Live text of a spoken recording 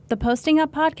The Posting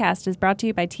Up podcast is brought to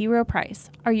you by T. Rowe Price.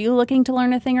 Are you looking to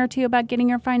learn a thing or two about getting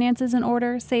your finances in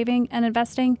order, saving, and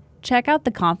investing? Check out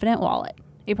The Confident Wallet,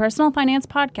 a personal finance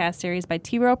podcast series by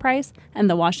T. Rowe Price and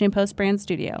the Washington Post brand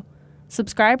studio.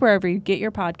 Subscribe wherever you get your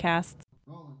podcasts.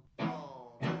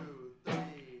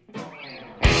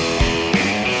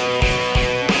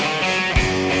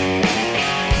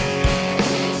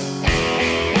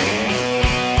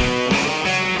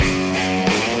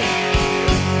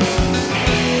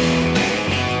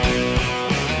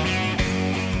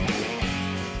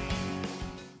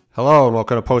 Hello and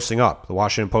welcome to Posting Up, the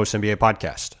Washington Post NBA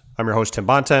podcast. I'm your host, Tim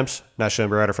Bontemps, national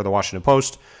NBA writer for the Washington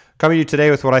Post, coming to you today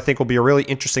with what I think will be a really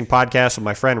interesting podcast with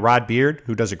my friend Rod Beard,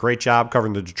 who does a great job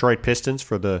covering the Detroit Pistons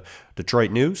for the Detroit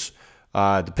News.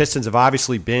 The Pistons have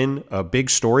obviously been a big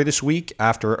story this week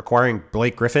after acquiring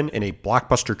Blake Griffin in a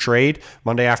blockbuster trade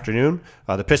Monday afternoon.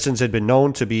 The Pistons had been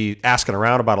known to be asking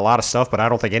around about a lot of stuff, but I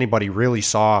don't think anybody really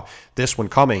saw this one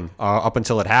coming up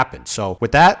until it happened. So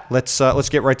with that, let's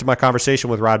get right to my conversation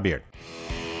with Rod Beard.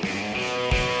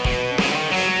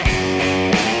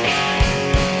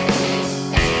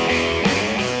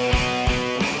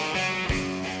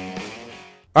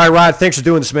 All right, Rod, thanks for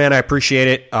doing this, man. I appreciate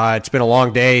it. It's been a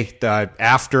long day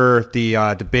after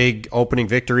the big opening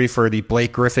victory for the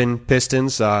Blake Griffin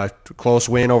Pistons, close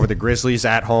win over the Grizzlies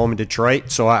at home in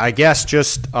Detroit. So I guess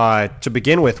just to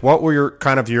begin with, what were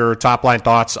your top-line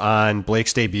thoughts on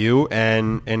Blake's debut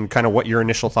and kind of what your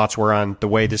initial thoughts were on the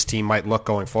way this team might look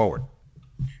going forward?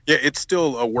 Yeah, it's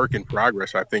still a work in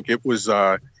progress, I think. It was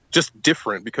just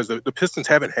different because the Pistons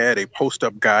haven't had a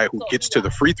post-up guy who gets to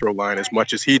the free throw line as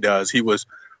much as he does. He was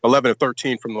 11 of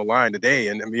 13 from the line today.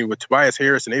 And I mean, with Tobias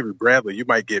Harris and Avery Bradley, you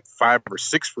might get 5 or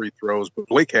 6 free throws, but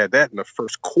Blake had that in the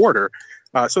first quarter.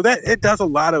 So that it does a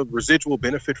lot of residual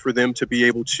benefit for them to be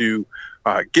able to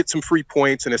get some free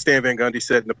points. And as Stan Van Gundy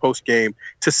said in the post game,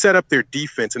 to set up their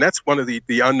defense. And that's one of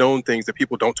the unknown things that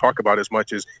people don't talk about as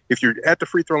much is if you're at the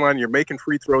free throw line, you're making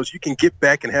free throws, you can get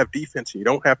back and have defense. And you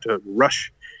don't have to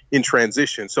rush in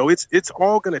transition. So it's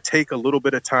all going to take a little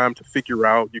bit of time to figure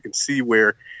out. You can see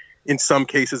where in some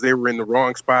cases they were in the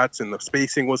wrong spots and the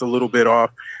spacing was a little bit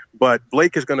off. But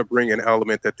Blake is going to bring an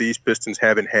element that these Pistons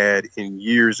haven't had in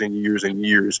years and years and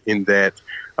years, in that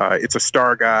it's a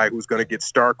star guy who's going to get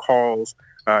star calls,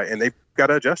 and they've got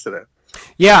to adjust to that.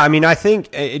 Yeah, I mean, I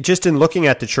think just in looking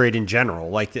at the trade in general,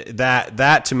 like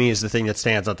that to me is the thing that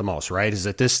stands out the most, right? Is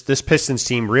that this Pistons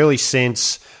team really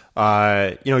since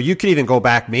you could even go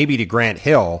back maybe to Grant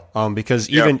Hill, because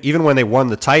even when they won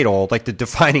the title, like the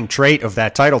defining trait of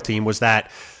that title team was that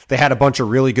they had a bunch of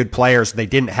really good players and they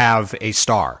didn't have a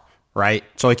star, right?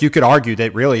 So like you could argue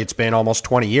that really it's been almost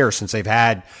 20 years since they've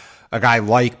had a guy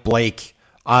like Blake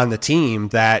on the team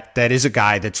that is a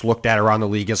guy that's looked at around the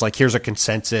league as like, here's a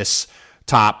consensus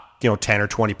top 10 or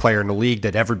 20 player in the league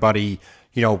that everybody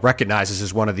recognizes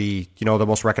as one of the the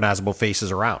most recognizable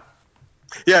faces around.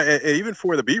 Yeah, and even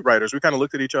for the beat writers, we kind of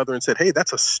looked at each other and said, hey,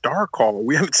 that's a star call.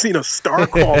 We haven't seen a star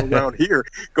call around here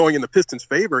going in the Pistons'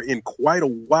 favor in quite a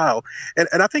while. And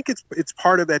I think it's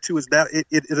part of that, too, is that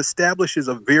it establishes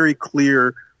a very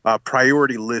clear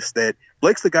priority list that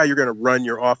Blake's the guy you're going to run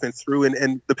your offense through.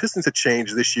 And the Pistons had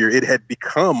changed this year. It had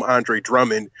become Andre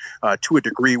Drummond to a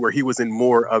degree where he was in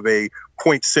more of a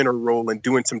point center role and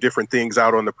doing some different things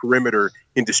out on the perimeter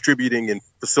in distributing and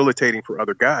facilitating for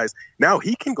other guys. Now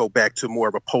he can go back to more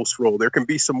of a post role. There can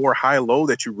be some more high-low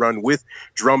that you run with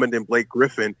Drummond and Blake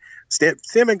Griffin. Stan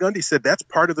Van Gundy said that's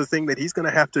part of the thing that he's going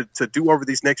to have to do over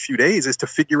these next few days is to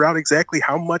figure out exactly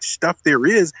how much stuff there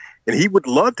is. And he would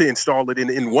love to install it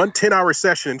in one 10-hour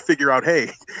session and figure out,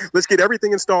 hey, let's get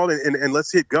everything installed and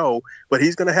let's hit go. But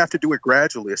he's going to have to do it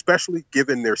gradually, especially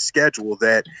given their schedule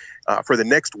that for the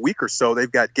next week or so,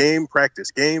 they've got game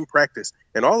practice.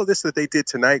 And all of this that they did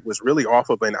tonight was really off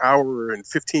of an hour and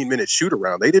 15-minute shoot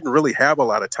around. They didn't really have a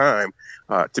lot of time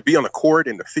to be on the court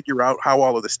and to figure out how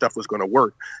all of this stuff was going to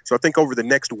work. So I think over the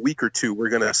next week or two, we're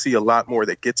going to see a lot more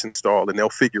that gets installed, and they'll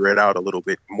figure it out a little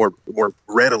bit more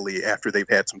readily after they've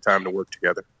had some time to work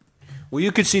together. Well,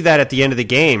 you could see that at the end of the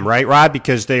game, right, Rod?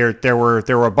 Because there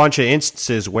were a bunch of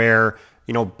instances where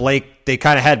Blake, they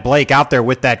kind of had Blake out there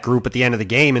with that group at the end of the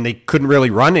game, and they couldn't really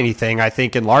run anything, I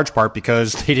think, in large part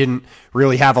because they didn't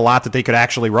really have a lot that they could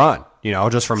actually run,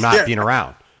 just from not being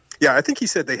around. Yeah, I think he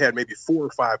said they had maybe 4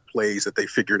 or 5 plays that they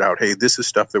figured out, hey, this is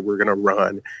stuff that we're going to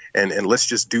run, and let's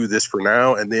just do this for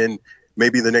now. And then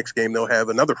maybe the next game they'll have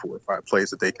another 4 or 5 plays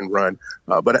that they can run.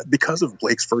 But because of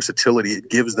Blake's versatility, it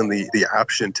gives them the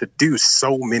option to do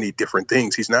so many different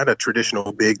things. He's not a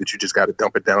traditional big that you just got to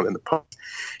dump it down in the post.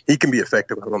 He can be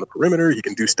effective out on the perimeter. He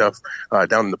can do stuff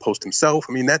down in the post himself.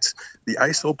 I mean, that's the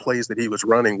ISO plays that he was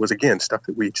running was, again, stuff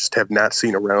that we just have not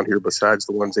seen around here besides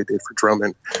the ones they did for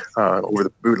Drummond over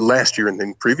the last year and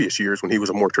in previous years when he was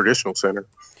a more traditional center.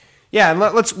 Yeah, and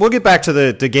we'll get back to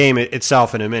the game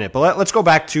itself in a minute, but let's go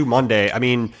back to Monday. I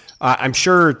mean, I'm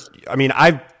sure. I mean,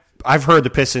 I've heard the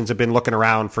Pistons have been looking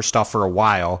around for stuff for a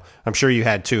while. I'm sure you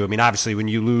had too. I mean, obviously, when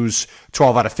you lose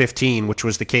 12 out of 15, which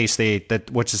was the case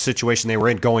which is the situation they were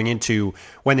in going into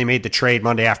when they made the trade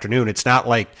Monday afternoon, it's not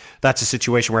like that's a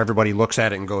situation where everybody looks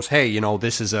at it and goes, "Hey,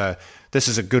 this is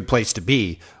a good place to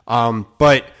be."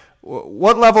 But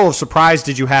what level of surprise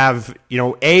did you have?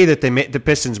 A, that the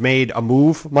Pistons made a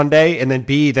move Monday, and then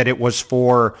B, that it was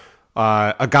for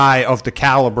a guy of the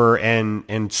caliber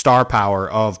and star power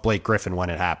of Blake Griffin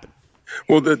when it happened.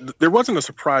 Well, there wasn't a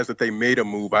surprise that they made a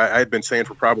move. I had been saying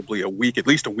for probably a week, at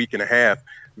least a week and a half,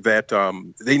 that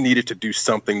they needed to do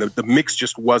something. The mix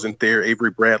just wasn't there.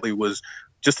 Avery Bradley was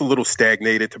just a little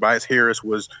stagnated. Tobias Harris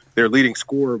was their leading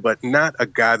scorer, but not a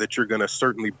guy that you're going to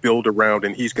certainly build around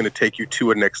and he's going to take you to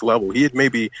a next level. He had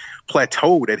maybe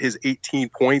plateaued at his 18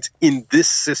 points in this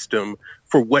system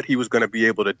for what he was going to be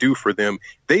able to do for them.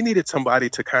 They needed somebody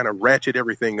to kind of ratchet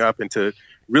everything up and to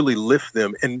really lift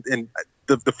them. And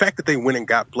the fact that they went and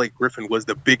got Blake Griffin was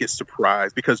the biggest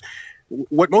surprise, because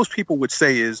what most people would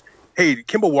say is, hey,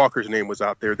 Kemba Walker's name was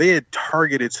out there. They had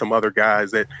targeted some other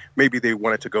guys that maybe they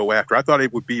wanted to go after. I thought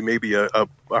it would be maybe a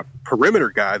perimeter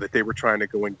guy that they were trying to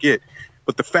go and get.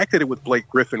 But the fact that it was Blake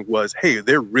Griffin was, hey,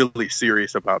 they're really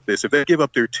serious about this. If they give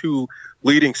up their 2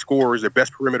 leading scorers, their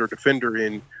best perimeter defender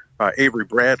in Avery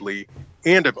Bradley,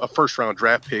 and a first-round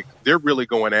draft pick, they're really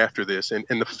going after this. And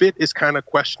the fit is kind of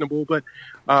questionable, but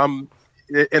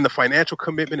and the financial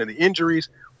commitment and the injuries.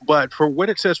 But for what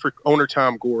it says for owner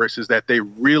Tom Gores is that they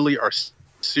really are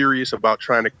serious about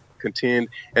trying to contend,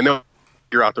 and they'll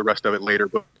figure out the rest of it later.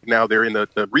 But now they're in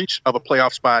the reach of a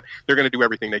playoff spot. They're going to do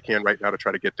everything they can right now to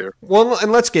try to get there. Well,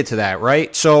 and let's get to that,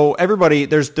 right? So everybody,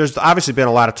 there's obviously been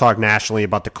a lot of talk nationally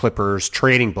about the Clippers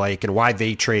trading Blake and why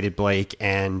they traded Blake,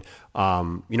 and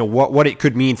what it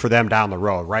could mean for them down the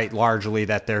road, right? Largely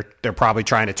that they're probably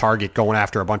trying to target going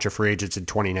after a bunch of free agents in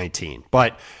 2019.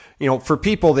 But for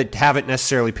people that haven't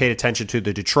necessarily paid attention to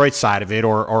the Detroit side of it,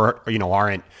 or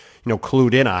aren't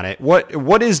clued in on it,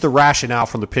 what is the rationale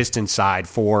from the Pistons side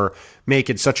for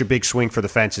making such a big swing for the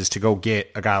fences to go get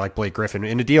a guy like Blake Griffin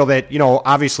in a deal that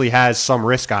obviously has some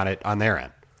risk on it on their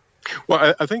end?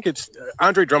 Well, I think it's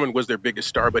Andre Drummond was their biggest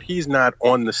star, but he's not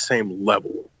on the same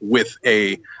level with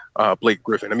a Blake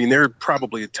Griffin. I mean, they're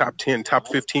probably the top 10, top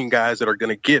 15 guys that are going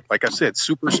to get, like I said,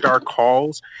 superstar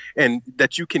calls, and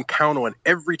that you can count on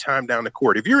every time down the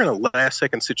court. If you're in a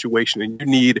last-second situation and you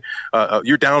need,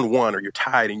 you're down 1 or you're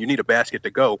tied and you need a basket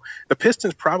to go, the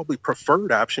Pistons' probably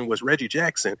preferred option was Reggie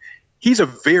Jackson. He's a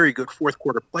very good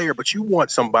fourth-quarter player, but you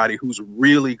want somebody who's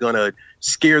really going to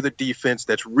scare the defense,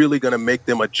 that's really going to make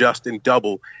them adjust and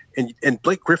double. And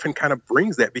Blake Griffin kind of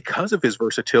brings that because of his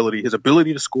versatility, his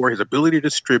ability to score, his ability to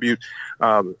distribute.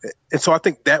 And so I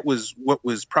think that was what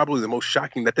was probably the most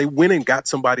shocking, that they went and got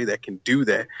somebody that can do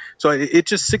that. So it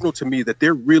just signaled to me that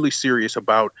they're really serious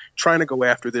about trying to go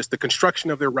after this. The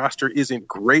construction of their roster isn't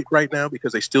great right now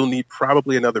because they still need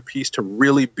probably another piece to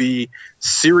really be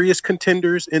serious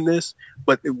contenders in this.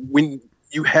 But when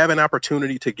you have an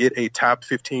opportunity to get a top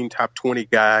 15, top 20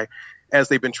 guy, as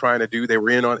they've been trying to do, they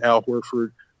were in on Al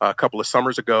Horford a couple of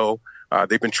summers ago.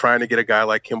 They've been trying to get a guy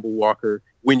like Kemba Walker.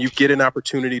 When you get an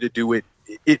opportunity to do it,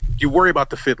 you worry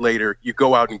about the fit later. You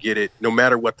go out and get it, no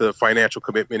matter what the financial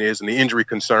commitment is and the injury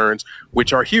concerns,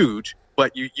 which are huge.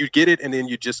 But you get it, and then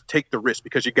you just take the risk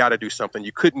because you got to do something.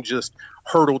 You couldn't just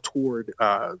hurdle toward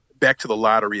back to the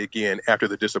lottery again after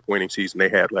the disappointing season they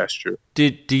had last year.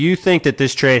 Do you think that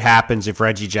this trade happens if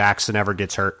Reggie Jackson ever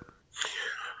gets hurt?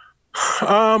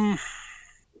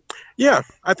 Yeah,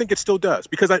 I think it still does,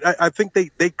 because I think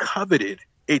they coveted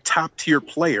a top-tier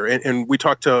player. And we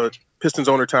talked to Pistons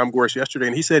owner Tom Gores yesterday,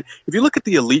 and he said, if you look at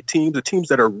the elite teams, the teams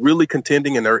that are really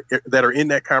contending and that are in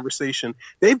that conversation,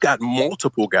 they've got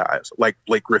multiple guys like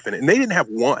Blake Griffin, and they didn't have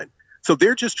one. So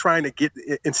they're just trying to get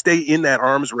and stay in that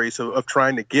arms race of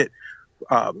trying to get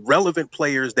relevant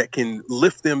players that can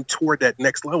lift them toward that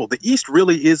next level. The East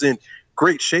really isn't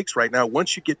great shakes right now.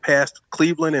 Once you get past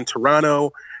Cleveland and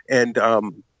Toronto and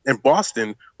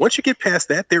Boston, once you get past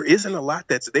that, there isn't a lot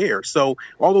that's there. So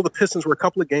although the Pistons were a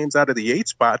couple of games out of the 8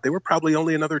 spot, they were probably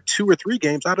only another 2 or 3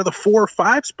 games out of the 4 or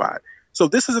 5 spot. So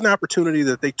this is an opportunity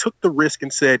that they took the risk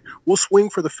and said, we'll swing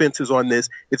for the fences on this.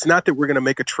 It's not that we're going to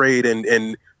make a trade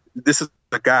and this is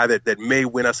a guy that may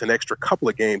win us an extra couple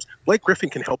of games. Blake Griffin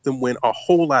can help them win a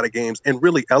whole lot of games and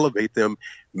really elevate them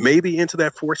maybe into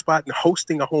that 4th spot and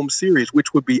hosting a home series,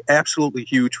 which would be absolutely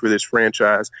huge for this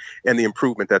franchise and the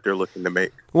improvement that they're looking to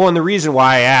make. Well, and the reason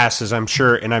why I ask is I'm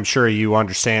sure you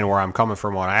understand where I'm coming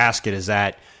from when I ask it, is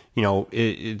that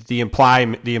the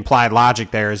implied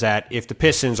logic there is that if the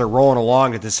Pistons are rolling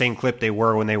along at the same clip they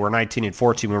were when they were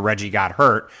 19-14 when Reggie got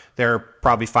hurt, they're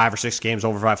probably 5 or 6 games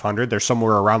over 500. They're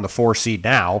somewhere around the 4 seed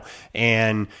now,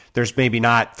 and there's maybe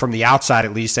not, from the outside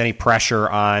at least, any pressure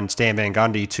on Stan Van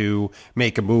Gundy to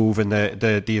make a move in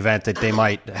the event that they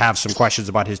might have some questions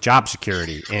about his job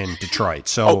security in Detroit.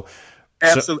 So.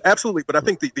 Absolutely. But I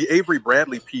think the Avery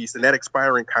Bradley piece and that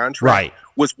expiring contract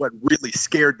was what really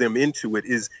scared them into it.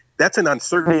 Is that's an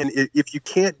uncertainty. And if you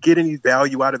can't get any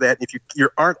value out of that, if you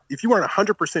aren't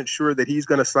 100% sure that he's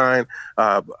going to sign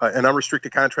an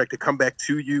unrestricted contract to come back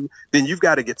to you, then you've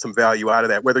got to get some value out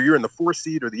of that, whether you're in the 4th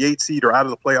seed or the 8th seed or out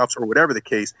of the playoffs or whatever the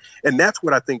case. And that's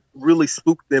what I think really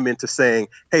spooked them into saying,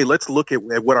 hey, let's look at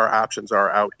what our options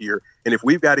are out here. And if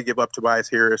we've got to give up Tobias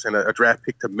Harris and a draft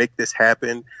pick to make this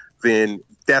happen, then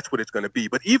that's what it's going to be.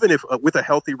 But even if with a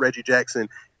healthy Reggie Jackson,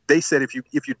 they said if you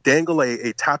dangle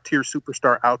a top tier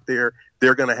superstar out there,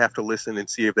 they're going to have to listen and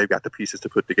see if they've got the pieces to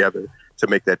put together to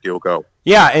make that deal go.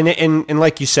 Yeah, and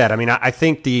like you said, I mean, I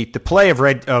think the play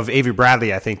of Avery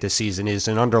Bradley, I think this season is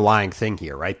an underlying thing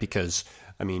here, right? Because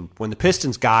I mean, when the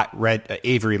Pistons got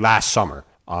Avery last summer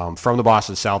from the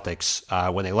Boston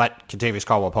Celtics, when they let Kentavious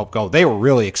Caldwell-Pope go, they were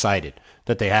really excited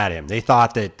that they had him. They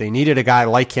thought that they needed a guy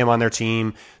like him on their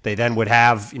team. They then would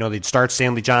have, they'd start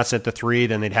Stanley Johnson at the 3,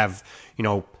 then they'd have,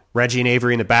 Reggie and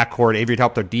Avery in the backcourt. Avery would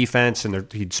help their defense,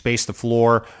 and he'd space the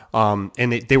floor. And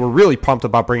they were really pumped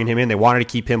about bringing him in. They wanted to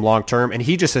keep him long-term, and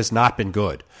he just has not been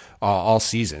good all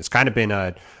season. It's kind of been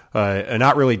a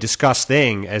not really discussed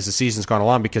thing as the season's gone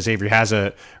along because Avery has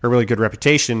a really good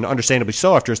reputation, understandably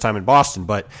so after his time in Boston,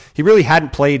 but he really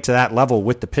hadn't played to that level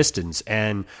with the Pistons.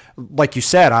 And like you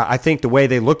said, I think the way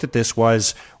they looked at this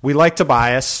was, we like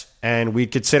Tobias and we'd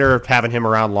consider having him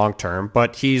around long term,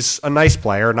 but he's a nice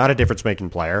player, not a difference-making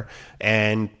player,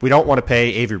 and we don't want to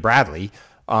pay Avery Bradley.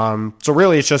 So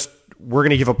really it's just, we're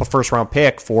going to give up a first-round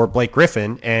pick for Blake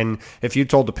Griffin. And if you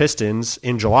told the Pistons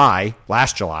in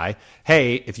last July,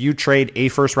 hey, if you trade a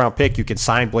first-round pick, you can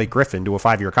sign Blake Griffin to a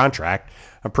 5-year contract,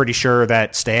 I'm pretty sure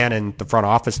that Stan and the front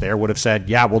office there would have said,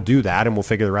 yeah, we'll do that, and we'll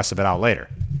figure the rest of it out later.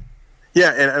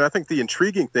 Yeah, and I think the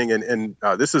intriguing thing, and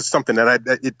this is something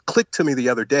that it clicked to me the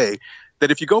other day,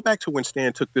 that if you go back to when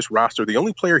Stan took this roster, the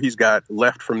only player he's got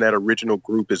left from that original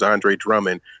group is Andre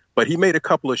Drummond. But he made a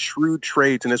couple of shrewd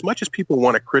trades, and as much as people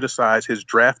want to criticize his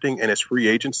drafting and his free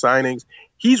agent signings,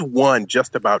 he's won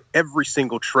just about every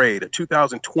single trade. A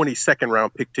 2020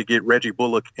 second-round pick to get Reggie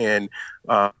Bullock and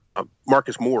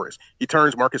Marcus Morris. He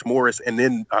turns Marcus Morris and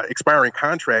then expiring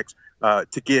contracts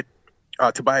to get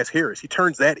Tobias Harris. He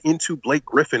turns that into Blake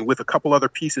Griffin with a couple other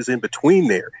pieces in between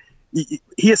there.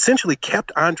 He essentially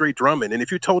kept Andre Drummond, and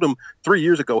if you told him 3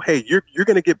 years ago, hey, you're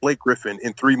going to get Blake Griffin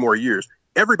in 3 more years,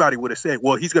 everybody would have said,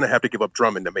 well, he's going to have to give up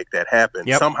Drummond to make that happen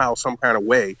somehow, some kind of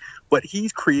way. But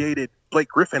he's created Blake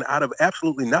Griffin out of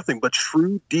absolutely nothing but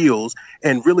shrewd deals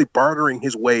and really bartering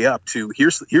his way up to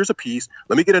here's a piece.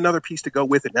 Let me get another piece to go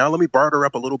with it. Now let me barter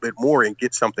up a little bit more and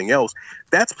get something else.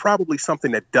 That's probably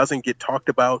something that doesn't get talked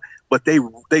about, but they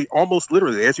almost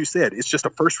literally, as you said, it's just a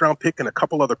first round pick and a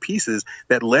couple other pieces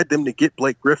that led them to get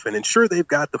Blake Griffin. And sure, they've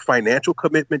got the financial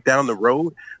commitment down the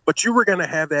road, but you were going to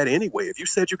have that anyway. If you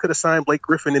said you could have signed Blake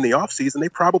Griffin in the offseason, they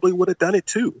probably would have done it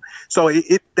too. So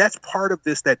that's part of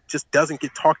this that just doesn't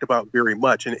get talked about very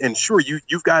much. And sure,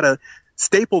 you've got to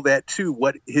staple that to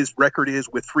what his record is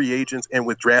with free agents and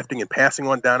with drafting and passing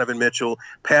on Donovan Mitchell,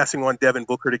 passing on Devin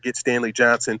Booker to get Stanley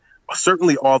Johnson.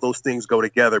 Certainly all those things go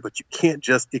together, but you can't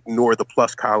just ignore the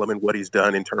plus column and what he's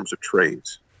done in terms of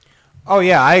trades. Oh,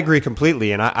 yeah, I agree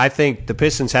completely. And I think the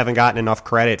Pistons haven't gotten enough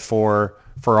credit for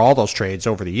all those trades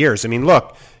over the years. I mean,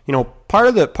 look, part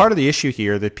of the issue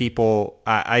here that people,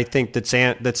 I think that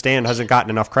Stan hasn't gotten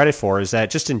enough credit for is that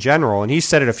just in general, and he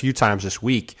said it a few times this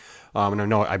week,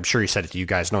 and I'm sure he said it to you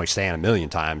guys, knowing Stan a million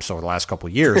times over the last couple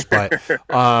of years, but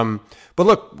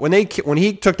look, when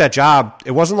he took that job,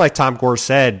 it wasn't like Tom Gore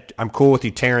said, I'm cool with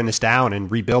you tearing this down and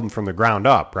rebuilding from the ground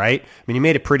up, right? I mean, he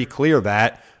made it pretty clear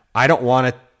that I don't want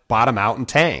to bottom out and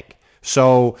tank.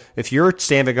 So if you're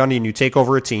Stan Van Gundy and you take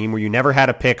over a team where you never had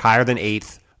a pick higher than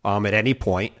 8th at any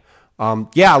point,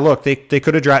 Yeah, look, they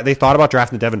could have they thought about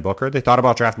drafting Devin Booker. They thought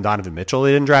about drafting Donovan Mitchell.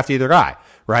 They didn't draft either guy,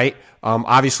 right?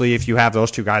 Obviously, if you have those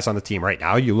two guys on the team right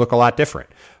now, you look a lot different.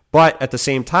 But at the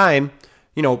same time,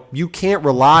 you can't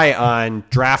rely on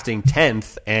drafting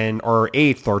 10th or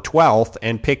 8th or 12th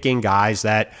and picking guys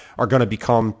that are going to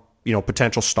become,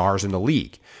 potential stars in the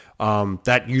league.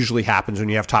 That usually happens when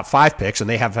you have top 5 picks, and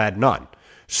they have had none.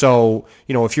 So,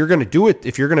 if you're going to do it,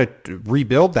 if you're going to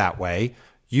rebuild that way,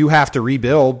 you have to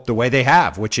rebuild the way they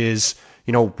have, which is,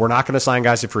 we're not going to sign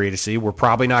guys at free agency. We're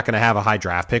probably not going to have a high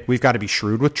draft pick. We've got to be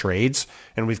shrewd with trades,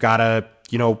 and we've got to,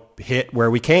 hit where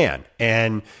we can.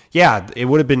 And yeah, it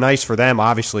would have been nice for them,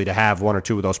 obviously, to have 1 or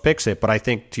 2 of those picks hit. But I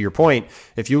think, to your point,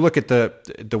 if you look at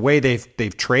the way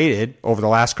they've traded over the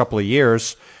last couple of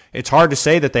years, it's hard to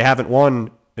say that they haven't won,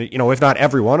 if not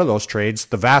every one of those trades,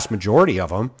 the vast majority of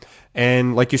them.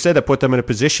 And like you said, that put them in a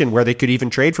position where they could even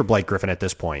trade for Blake Griffin at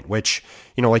this point, which,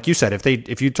 like you said,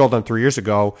 if you told them 3 years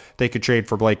ago they could trade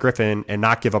for Blake Griffin and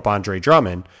not give up Andre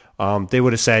Drummond, they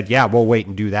would have said, yeah, we'll wait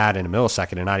and do that in a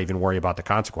millisecond and not even worry about the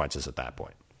consequences at that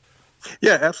point.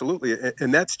 Yeah, absolutely.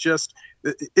 And that's just,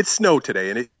 it snowed today,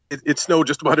 and it snowed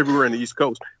just about everywhere in the East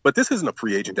Coast. But this isn't a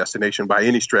free agent destination by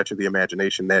any stretch of the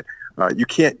imagination, that you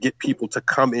can't get people to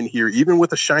come in here, even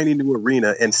with a shiny new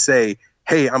arena, and say,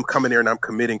 hey, I'm coming here and I'm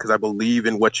committing because I believe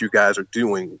in what you guys are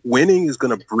doing. Winning is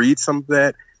going to breed some of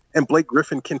that. And Blake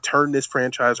Griffin can turn this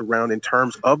franchise around in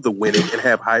terms of the winning and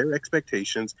have higher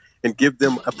expectations and give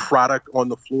them a product on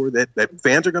the floor that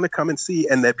fans are going to come and see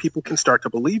and that people can start to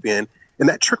believe in. And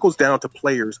that trickles down to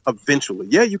players eventually.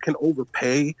 Yeah, you can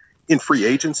overpay in free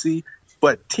agency,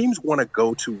 but teams want to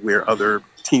go to where other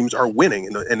teams are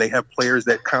winning, and they have players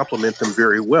that complement them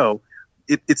very well.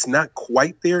 It's not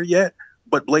quite there yet,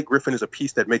 but Blake Griffin is a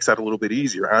piece that makes that a little bit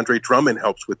easier. Andre Drummond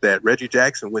helps with that. Reggie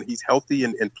Jackson, when he's healthy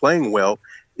and playing well,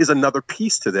 is another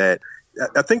piece to that.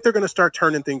 I think they're going to start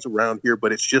turning things around here,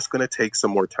 but it's just going to take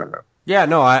some more time. Yeah,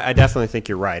 no, I definitely think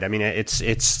you're right. I mean,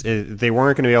 they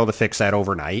weren't going to be able to fix that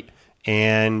overnight.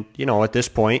 And, at this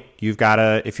point, you've got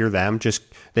to, if you're them,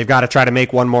 they've got to try to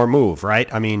make one more move,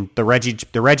 right? I mean, the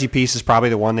Reggie piece is probably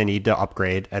the one they need to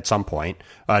upgrade at some point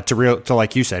to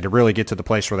like you said, to really get to the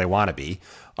place where they want to be.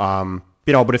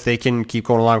 But if they can keep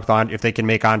going along with if they can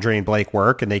make Andre and Blake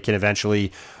work, and they can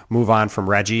eventually move on from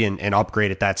Reggie and upgrade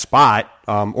at that spot,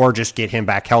 or just get him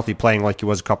back healthy playing like he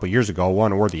was a couple of years ago,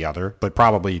 one or the other, but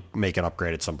probably make an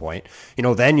upgrade at some point,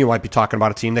 then you might be talking about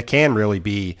a team that can really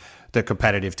be the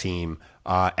competitive team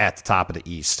at the top of the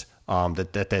East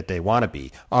that they want to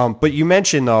be. But you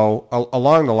mentioned, though,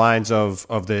 along the lines of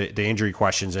the injury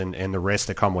questions and the risks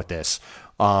that come with this,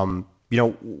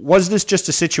 was this just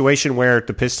a situation where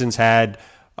the Pistons had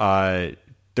there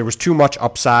was too much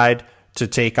upside to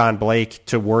take on Blake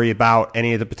to worry about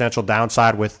any of the potential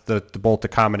downside with both the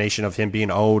combination of him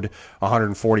being owed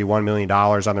 $141 million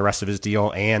on the rest of his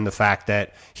deal and the fact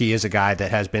that he is a guy that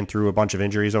has been through a bunch of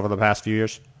injuries over the past few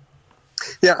years?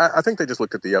 Yeah, I think they just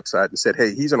looked at the upside and said,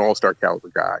 hey, he's an all-star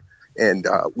caliber guy. And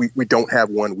we don't have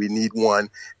one. We need one.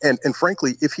 And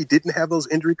frankly, if he didn't have those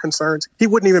injury concerns, he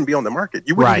wouldn't even be on the market.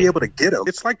 You wouldn't be able to get him.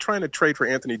 It's like trying to trade for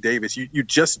Anthony Davis. You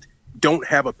just don't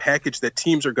have a package that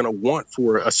teams are going to want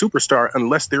for a superstar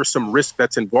unless there's some risk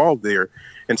that's involved there.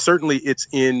 And certainly it's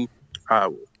in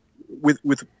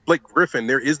with Blake Griffin,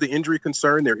 there is the injury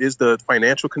concern. There is the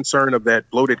financial concern of that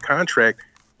bloated contract.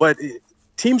 But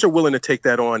teams are willing to take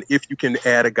that on if you can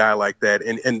add a guy like that.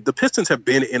 And the Pistons have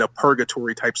been in a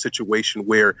purgatory type situation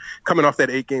where coming off that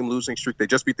 8-game losing streak, they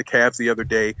just beat the Cavs the other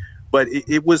day, but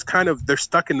it was kind of, they're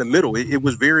stuck in the middle. It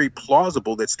was very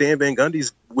plausible that Stan Van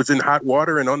Gundy was in hot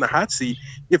water and on the hot seat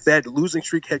if that losing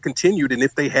streak had continued and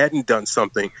if they hadn't done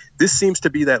something. This seems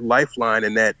to be that lifeline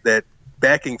and that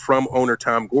backing from owner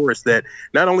Tom Gores that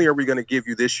not only are we going to give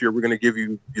you this year, we're going to give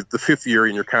you the 5th year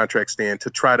in your contract, Stan, to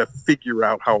try to figure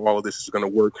out how all of this is going to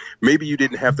work. Maybe you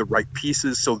didn't have the right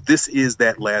pieces, so this is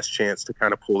that last chance to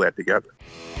kind of pull that together.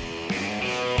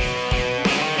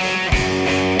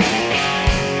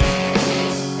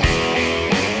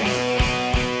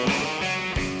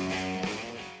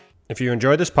 If you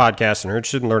enjoyed this podcast and are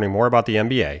interested in learning more about the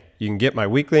NBA, you can get my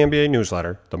weekly NBA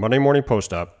newsletter, the Monday Morning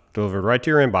Post-Up, delivered right to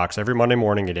your inbox every Monday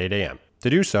morning at 8 a.m. To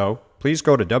do so, please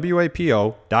go to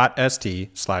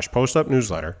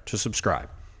wapo.st/postupnewsletter to subscribe.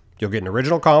 You'll get an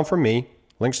original column from me,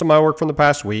 links to my work from the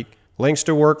past week, links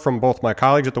to work from both my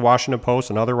colleagues at the Washington Post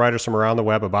and other writers from around the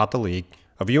web about the league,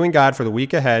 a viewing guide for the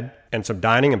week ahead, and some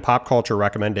dining and pop culture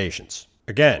recommendations.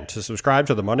 Again, to subscribe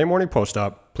to the Monday Morning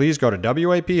Post-Up, please go to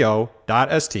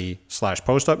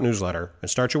wapo.st/postupnewsletter and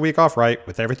start your week off right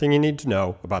with everything you need to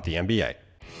know about the NBA.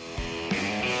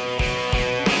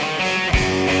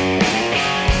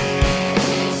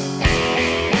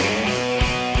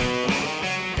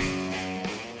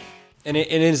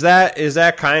 And is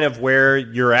that kind of where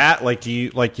you're at? Like, do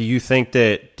you think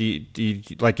that do you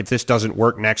like if this doesn't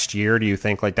work next year, do you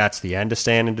think like that's the end of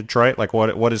Stan in Detroit? Like,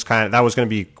 what is kind of, that was going to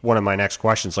be one of my next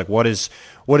questions. Like, what is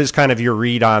kind of your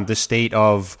read on the state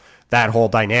of that whole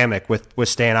dynamic with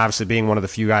Stan obviously being one of the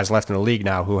few guys left in the league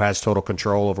now who has total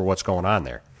control over what's going on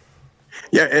there?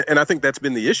 Yeah, and I think that's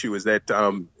been the issue is that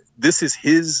this is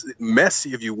his mess,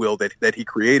 if you will, that he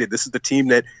created. This is the team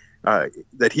that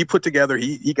he put together.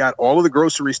 He got all of the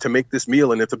groceries to make this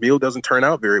meal, and if the meal doesn't turn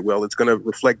out very well, it's going to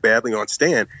reflect badly on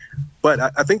Stan. But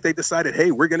I think they decided,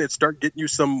 hey, we're going to start getting you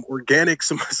some organic,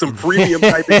 some premium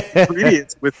type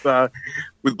ingredients with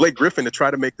Blake Griffin to try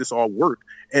to make this all work.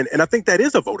 And I think that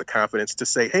is a vote of confidence to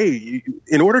say, hey,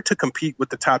 in order to compete with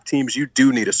the top teams, you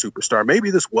do need a superstar.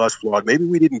 Maybe this was flawed. Maybe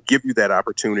we didn't give you that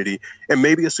opportunity, and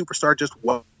maybe a superstar just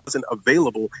wasn't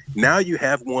available. Now you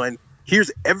have one.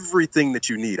 Here's everything that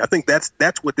you need. I think that's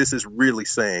what this is really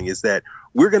saying, is that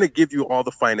we're going to give you all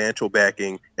the financial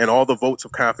backing and all the votes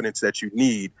of confidence that you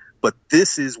need. But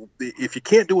this is, if you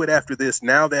can't do it after this,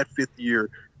 now that fifth year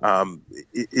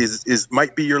is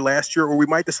might be your last year, or we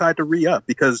might decide to re-up,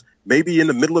 because maybe in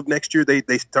the middle of next year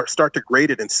they start to grade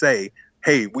it and say,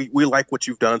 hey, we like what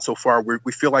you've done so far.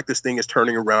 We feel like this thing is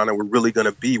turning around, and we're really going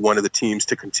to be one of the teams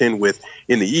to contend with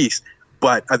in the East.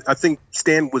 But I think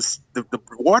Stan the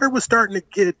water was starting to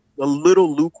get a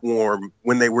little lukewarm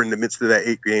when they were in the midst of that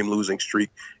 8-game losing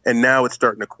streak. And now it's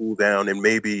starting to cool down. And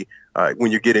maybe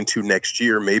when you get into next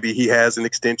year, maybe he has an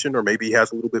extension, or maybe he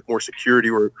has a little bit more security,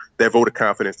 or that vote of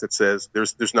confidence that says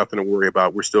there's nothing to worry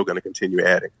about. We're still going to continue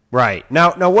adding. Right.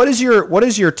 Now, what is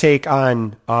your take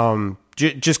on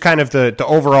just kind of the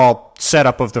overall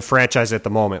setup of the franchise at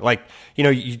the moment? Like,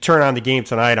 you turn on the game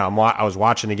tonight. I was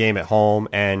watching the game at home,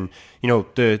 and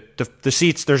the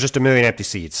seats, there's just a million empty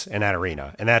seats in that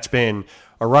arena, and that's been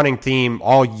a running theme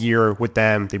all year with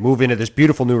them. They move into this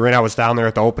beautiful new arena. I was down there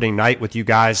at the opening night with you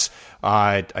guys.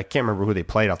 I can't remember who they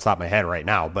played off the top of my head right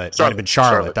now, but it might have been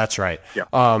Charlotte. That's right. Yeah.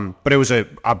 But it was a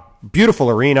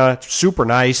beautiful arena, super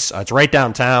nice. It's right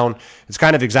downtown. It's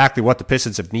kind of exactly what the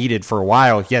Pistons have needed for a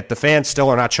while, yet the fans still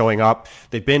are not showing up.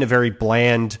 They've been a very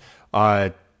bland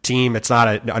team. It's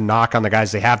not a knock on the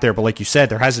guys they have there, but like you said,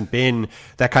 there hasn't been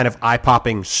that kind of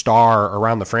eye-popping star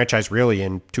around the franchise really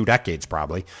in 2 decades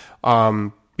probably.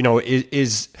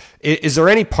 Is there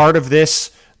any part of this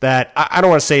that I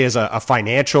don't want to say is a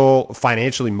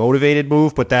financially motivated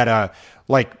move, but that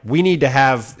like we need to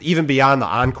have, even beyond the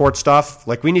on-court stuff,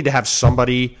 like we need to have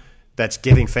somebody that's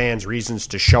giving fans reasons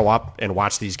to show up and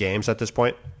watch these games at this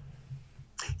point?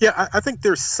 Yeah, I think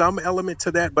there's some element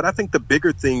to that, but I think the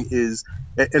bigger thing is,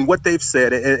 and what they've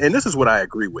said, and this is what I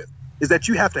agree with, is that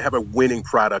you have to have a winning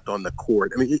product on the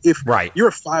court. I mean, if you're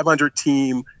a 500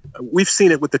 team, we've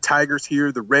seen it with the Tigers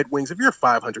here, the Red Wings. If you're a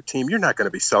 500 team, you're not going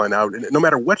to be selling out no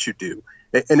matter what you do.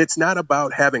 And it's not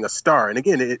about having a star. And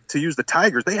again, to use the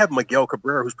Tigers, they have Miguel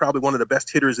Cabrera, who's probably one of the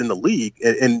best hitters in the league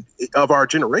and of our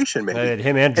generation, maybe.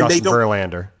 Him and Justin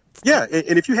Verlander. Yeah,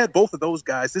 and if you had both of those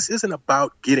guys, this isn't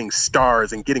about getting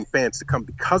stars and getting fans to come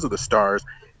because of the stars.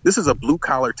 This is a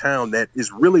blue-collar town that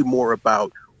is really more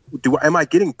about, am I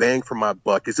getting bang for my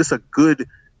buck? Is this a good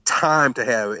time to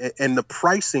have? And the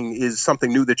pricing is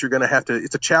something new that you're going to have to –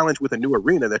 it's a challenge with a new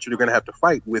arena that you're going to have to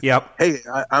fight with. Yep. Hey,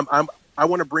 I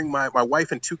want to bring my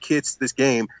wife and 2 kids to this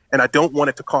game, and I don't want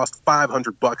it to cost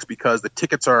 $500 because the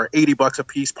tickets are $80 a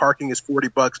piece, parking is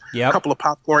 $40, Yep. A couple of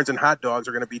popcorns and hot dogs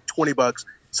are going to be $20.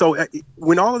 So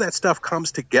when all of that stuff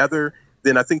comes together,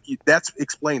 then I think that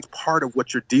explains part of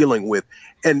what you're dealing with.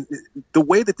 And the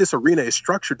way that this arena is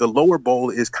structured, the lower bowl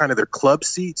is kind of their club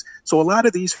seats. So a lot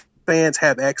of these fans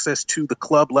have access to the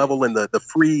club level and the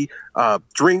free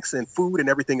drinks and food and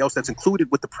everything else that's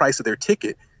included with the price of their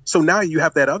ticket. So now you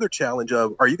have that other challenge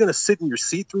of, are you going to sit in your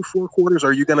seat through 4 quarters? Or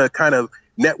are you going to kind of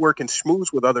network and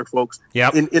schmooze with other folks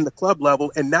in the club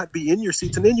level and not be in your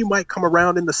seats? And then you might come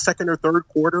around in the second or third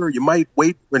quarter, or you might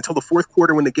wait until the fourth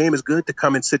quarter when the game is good to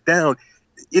come and sit down.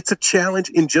 It's a challenge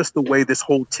in just the way this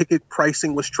whole ticket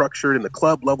pricing was structured and the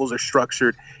club levels are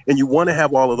structured. And you want to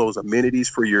have all of those amenities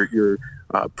for your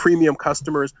premium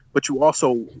customers, but you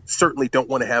also certainly don't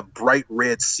want to have bright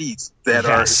red seats that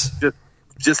are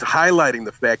just highlighting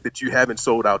the fact that you haven't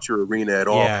sold out your arena at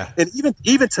all. Yeah. And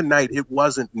even tonight, it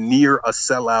wasn't near a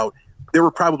sellout. There were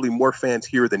probably more fans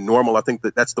here than normal. I think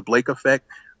that's the Blake effect.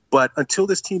 But until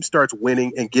this team starts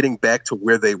winning and getting back to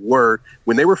where they were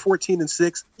when they were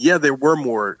 14-6, there were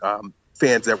more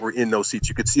fans that were in those seats.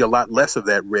 You could see a lot less of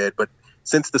that red, but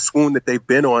since the swoon that they've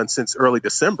been on since early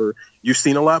December, you've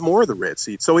seen a lot more of the red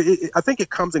seat. So I think it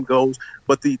comes and goes,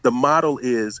 but the model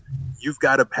is you've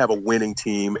got to have a winning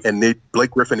team, and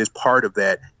Blake Griffin is part of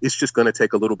that. It's just going to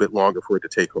take a little bit longer for it to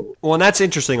take hold. Well, and that's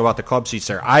interesting about the club seats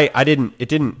there. It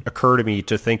didn't occur to me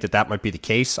to think that might be the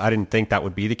case. I didn't think that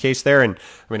would be the case there. And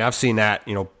I mean, I've seen that,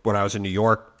 when I was in New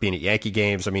York, being at Yankee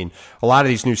games. I mean, a lot of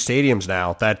these new stadiums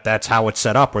now, that's how it's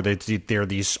set up, where they're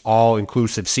these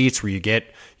all-inclusive seats where you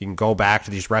can go back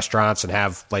to these restaurants and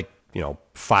have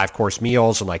 5-course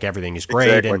meals, and everything is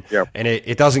great. Exactly. And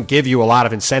it doesn't give you a lot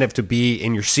of incentive to be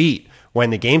in your seat when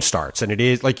the game starts. And it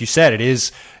is, like you said, it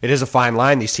is a fine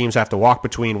line these teams have to walk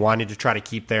between wanting to try to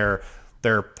keep their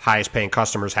highest paying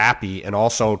customers happy and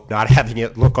also not having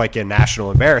it look like a national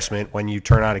embarrassment when you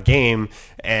turn on a game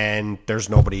and there's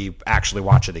nobody actually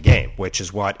watching the game, which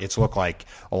is what it's looked like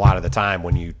a lot of the time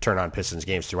when you turn on Pistons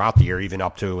games throughout the year, even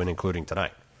up to and including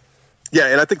tonight. Yeah,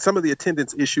 and I think some of the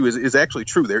attendance issue is actually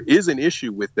true. There is an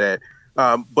issue with that.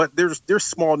 But there's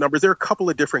small numbers. There are a couple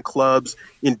of different clubs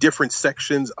in different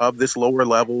sections of this lower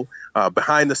level,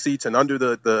 behind the seats and under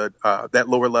the that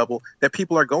lower level that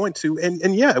people are going to.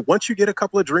 And yeah, once you get a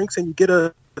couple of drinks and you get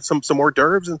some hors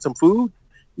d'oeuvres and some food,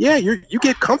 yeah, you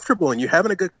get comfortable and you're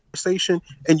having a good conversation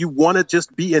and you want to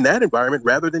just be in that environment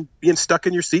rather than being stuck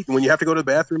in your seat. And when you have to go to the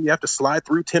bathroom, you have to slide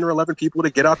through 10 or 11 people to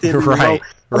get out there. Right.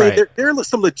 I mean, there are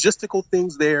some logistical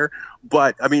things there,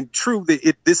 but I mean, true,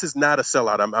 this is not a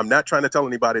sellout. I'm not trying to tell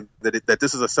anybody that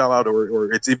this is a sellout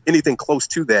or it's anything close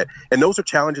to that. And those are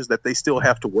challenges that they still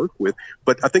have to work with.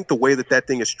 But I think the way that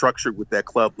thing is structured with that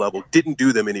club level didn't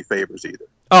do them any favors either.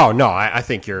 Oh, no, I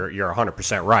think you're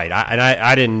 100% right.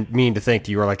 I didn't mean to think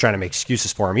you were trying to make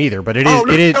excuses for him either, but it is.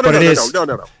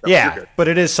 No. Yeah, but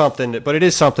it is something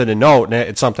to note, and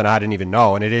it's something I didn't even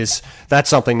know, and that's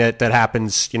something that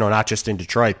happens, not just in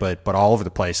Detroit, but all over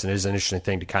the place, and it is an interesting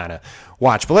thing to kind of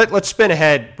watch. But let's spin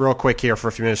ahead real quick here for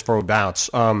a few minutes before we bounce.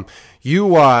 As you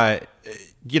look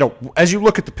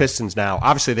at the Pistons now,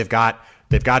 obviously they've got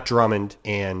Drummond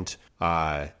and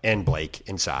Blake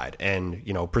inside, and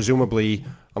presumably,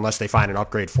 unless they find an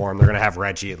upgrade for him, they're going to have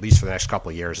Reggie at least for the next couple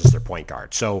of years as their point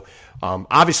guard. So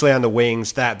obviously on the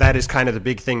wings, that is kind of the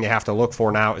big thing they have to look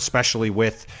for now, especially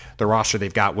with the roster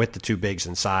they've got with the two bigs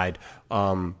inside.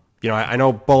 I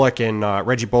know Bullock and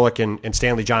Reggie Bullock and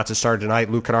Stanley Johnson started tonight.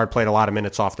 Luke Kennard played a lot of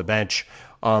minutes off the bench.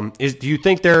 Do you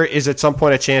think there is at some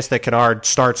point a chance that Kennard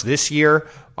starts this year?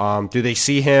 Do they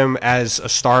see him as a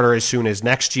starter as soon as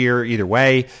next year? Either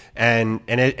way, and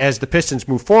as the Pistons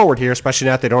move forward here, especially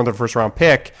now that they don't have the first round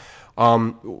pick,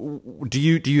 do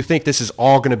you think this is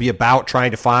all going to be about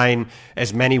trying to find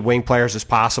as many wing players as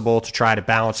possible to try to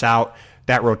balance out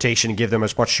that rotation and give them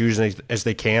as much shooting as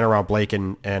they can around Blake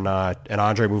and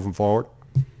Andre moving forward?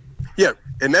 Yeah,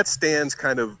 and that stands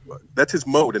that's his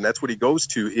mode, and that's what he goes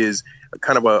to, is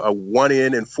kind of a 1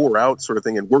 in and 4 out sort of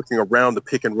thing, and working around the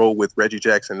pick and roll with Reggie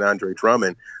Jackson and Andre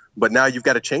Drummond. But now you've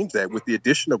got to change that with the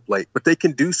addition of Blake. But they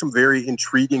can do some very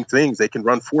intriguing things. They can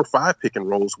run 4-5 pick and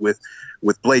rolls with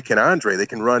Blake and Andre. They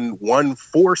can run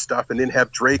 1-4 stuff and then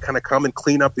have Dre kind of come and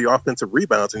clean up the offensive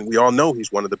rebounds. And we all know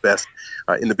he's one of the best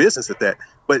in the business at that.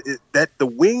 But that the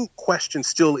wing question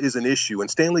still is an issue.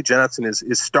 And Stanley Johnson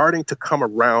is starting to come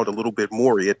around a little bit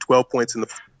more. He had 12 points in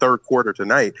the third quarter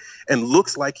tonight and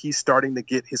looks like he's starting to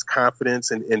get his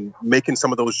confidence and making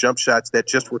some of those jump shots that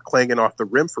just were clanging off the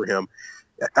rim for him.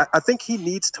 I think he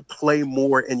needs to play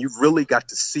more, and you've really got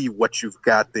to see what you've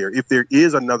got there. If there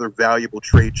is another valuable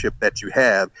trade chip that you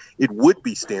have, it would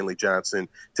be Stanley Johnson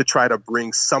to try to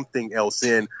bring something else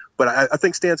in. But I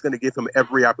think Stan's going to give him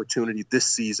every opportunity this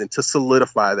season to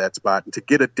solidify that spot and to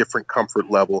get a different comfort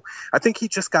level. I think he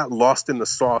just got lost in the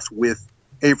sauce with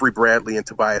Avery Bradley and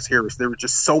Tobias Harris. There were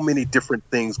just so many different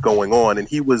things going on, and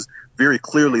he was very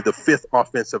clearly the fifth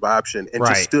offensive option and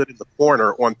just stood in the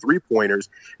corner on three-pointers.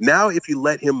 Now if you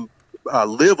let him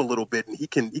live a little bit and he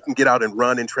can get out and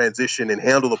run in transition and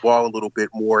handle the ball a little bit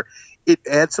more, it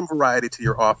adds some variety to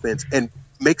your offense and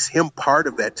makes him part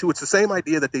of that too. It's the same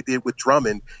idea that they did with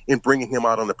Drummond in bringing him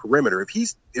out on the perimeter. If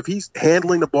he's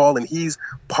handling the ball and he's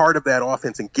part of that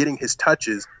offense and getting his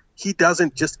touches, he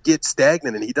doesn't just get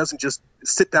stagnant and he doesn't just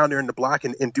sit down there in the block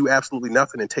and do absolutely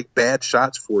nothing and take bad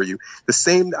shots for you. The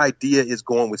same idea is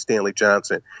going with Stanley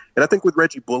Johnson. And I think with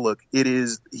Reggie Bullock,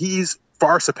 he's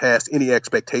far surpassed any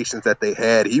expectations that they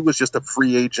had. He was just a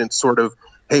free agent sort of,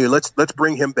 hey, let's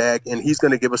bring him back and he's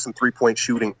going to give us some three-point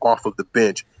shooting off of the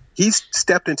bench. He's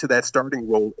stepped into that starting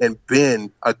role and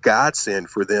been a godsend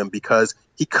for them because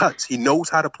He cuts. He knows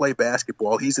how to play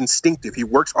basketball. He's instinctive. He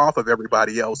works off of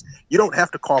everybody else. You don't have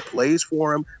to call plays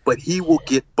for him, but he will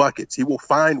get buckets. He will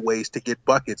find ways to get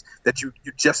buckets that you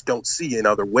just don't see in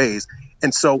other ways.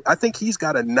 And so I think he's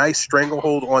got a nice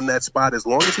stranglehold on that spot. As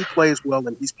long as he plays well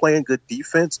and he's playing good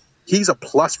defense, he's a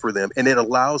plus for them, and it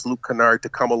allows Luke Kennard to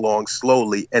come along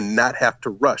slowly and not have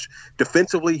to rush.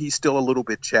 Defensively, he's still a little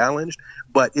bit challenged,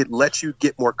 but it lets you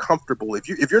get more comfortable.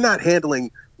 If you're not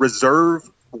handling reserve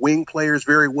wing players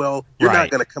very well, you're not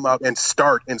going to come out and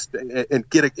start and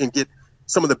get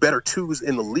some of the better twos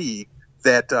in the league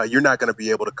that you're not going to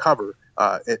be able to cover.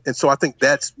 And so I think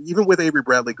that's, even with Avery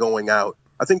Bradley going out,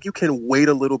 I think you can wait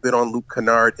a little bit on Luke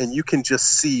Kennard, and you can just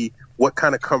see what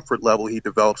kind of comfort level he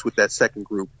develops with that second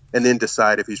group, and then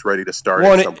decide if he's ready to start.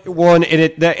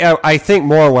 I think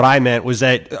more what I meant was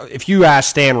that if you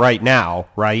ask Stan right now,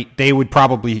 right, they would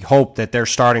probably hope that their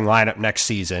starting lineup next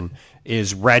season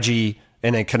is Reggie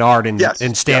and then Kennard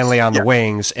and Stanley on the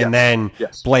wings, and then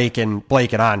Blake and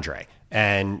Andre.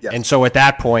 And so at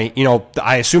that point,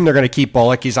 I assume they're going to keep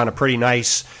Bullock. He's on a pretty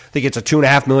nice, I think it's a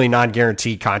 $2.5 million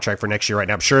non-guaranteed contract for next year right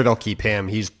now. I'm sure they'll keep him.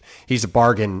 He's a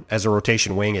bargain as a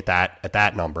rotation wing at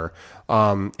that number.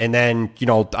 And then,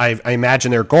 I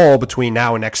imagine their goal between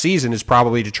now and next season is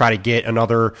probably to try to get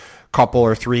another couple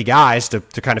or three guys to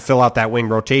kind of fill out that wing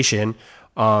rotation,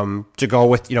 to go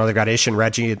with, they've got Ish and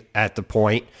Reggie at the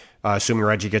point, assuming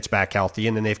Reggie gets back healthy.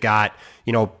 And then they've got,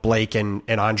 Blake and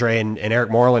Andre and Eric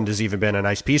Moreland has even been a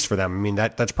nice piece for them. I mean,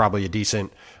 that's probably a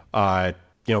decent,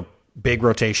 big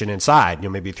rotation inside.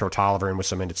 Maybe throw Tolliver in with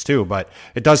some minutes too, but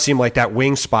it does seem like that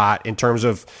wing spot in terms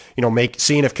of,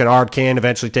 seeing if Kennard can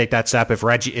eventually take that step,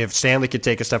 if Stanley could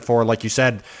take a step forward, like you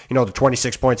said, the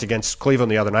 26 points against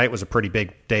Cleveland the other night was a pretty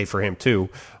big day for him too.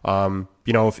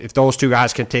 If those two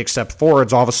guys can take step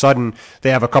forwards, all of a sudden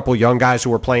they have a couple young guys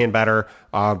who are playing better,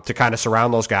 to kind of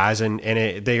surround those guys, and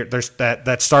there's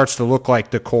that starts to look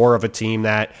like the core of a team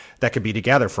that could be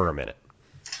together for a minute.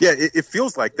 Yeah, it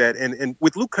feels like that. And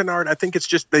with Luke Kennard, I think it's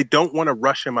just they don't want to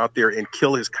rush him out there and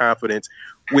kill his confidence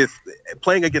with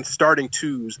playing against starting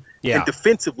twos. Yeah. And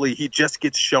defensively, he just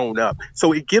gets shown up.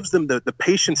 So it gives them the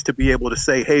patience to be able to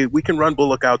say, hey, we can run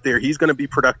Bullock out there. He's going to be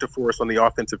productive for us on the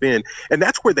offensive end. And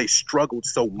that's where they struggled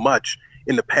so much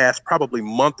in the past probably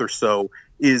month or so,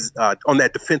 is on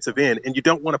that defensive end. And you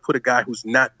don't want to put a guy who's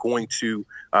not going to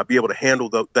be able to handle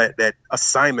that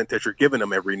assignment that you're giving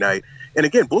him every night. And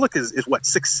again, Bullock is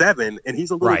 6'7", and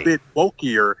he's a little bit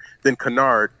bulkier than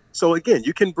Kennard. So again,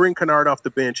 you can bring Kennard off the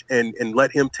bench and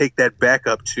let him take that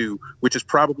backup too, which is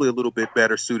probably a little bit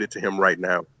better suited to him right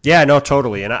now. Yeah, no,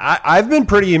 totally. And I've been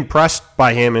pretty impressed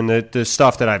by him in the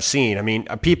stuff that I've seen. I mean,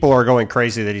 people are going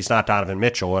crazy that he's not Donovan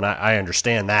Mitchell, and I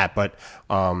understand that. But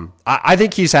I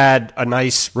think he's had a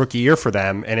nice rookie year for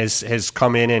them and has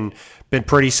come in and been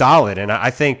pretty solid. And I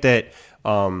think that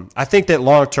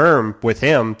long term with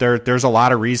him, there's a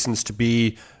lot of reasons to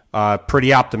be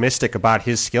pretty optimistic about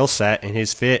his skill set and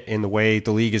his fit in the way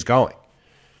the league is going.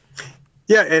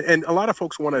 Yeah, and a lot of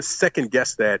folks want to second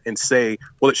guess that and say,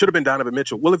 well, it should have been Donovan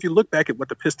Mitchell. Well, if you look back at what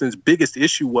the Pistons' biggest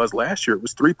issue was last year, it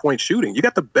was three-point shooting. You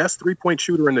got the best three-point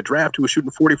shooter in the draft who was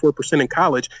shooting 44% in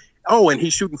college. Oh, and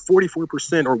he's shooting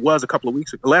 44%, or was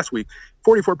last week,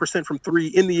 44% from three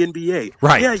in the NBA.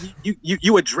 Right. Yeah,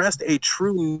 you addressed a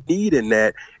true need in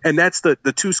that, and that's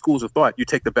the two schools of thought. You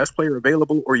take the best player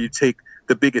available, or you take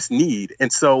the biggest need.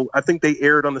 And so I think they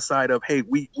erred on the side of, hey,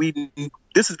 we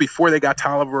this is before they got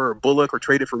Tolliver or Bullock or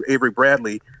traded for Avery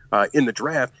Bradley in the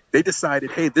draft. They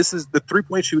decided, hey, this is the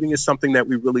three-point shooting is something that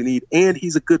we really need, and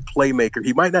he's a good playmaker.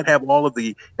 He might not have all of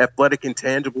the athletic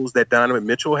intangibles that Donovan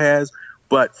Mitchell has,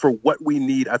 but for what we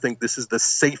need, I think this is the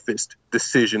safest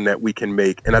decision that we can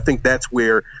make. And I think that's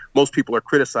where most people are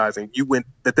criticizing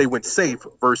that they went safe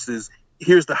versus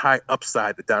here's the high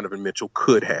upside that Donovan Mitchell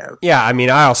could have. Yeah, I mean,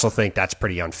 I also think that's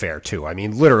pretty unfair too. I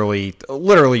mean, literally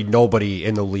nobody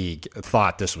in the league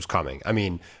thought this was coming. I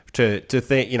mean, to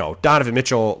think, Donovan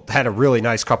Mitchell had a really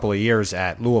nice couple of years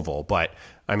at Louisville, but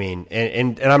I mean,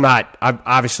 and I'm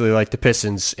obviously, like, the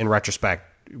Pistons in retrospect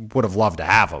would have loved to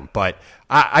have him, but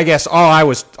I guess all I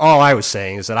was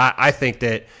saying is that I think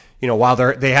that, while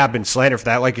they have been slandered for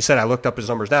that, like you said, I looked up his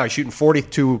numbers now. He's shooting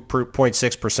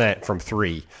 42.6% from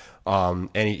three. And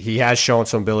he has shown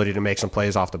some ability to make some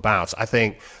plays off the bounce. I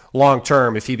think long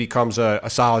term, if he becomes a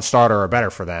solid starter or better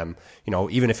for them,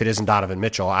 even if it isn't Donovan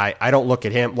Mitchell, I don't look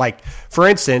at him like, for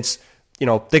instance,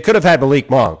 they could have had Malik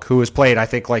Monk, who has played, I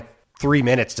think, like 3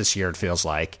 minutes this year, it feels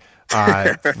like.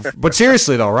 But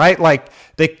seriously though, right? Like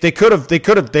they could have.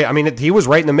 I mean, he was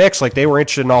right in the mix. Like, they were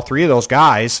interested in all three of those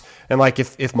guys. And like,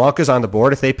 if Monk is on the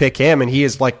board, if they pick him and he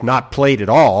is like not played at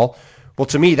all, well,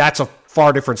 to me, that's a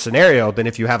far different scenario than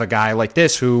if you have a guy like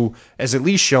this who has at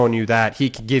least shown you that he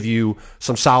can give you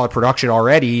some solid production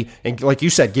already. And like you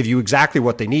said, give you exactly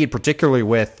what they need, particularly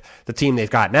with the team they've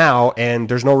got now. And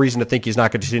there's no reason to think he's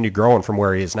not going to continue growing from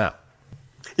where he is now.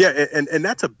 Yeah, and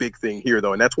that's a big thing here,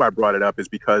 though, and that's why I brought it up, is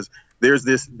because there's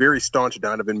this very staunch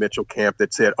Donovan Mitchell camp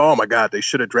that said, oh, my God, they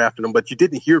should have drafted him, but you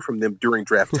didn't hear from them during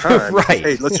draft time. Right.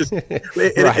 Hey, let's just and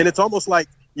it's almost like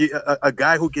a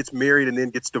guy who gets married and then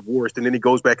gets divorced, and then he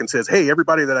goes back and says, hey,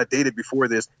 everybody that I dated before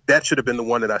this, that should have been the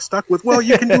one that I stuck with. Well,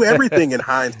 you can do everything in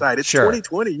hindsight. It's sure.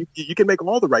 2020. You can make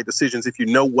all the right decisions if you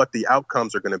know what the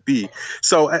outcomes are going to be.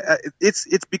 So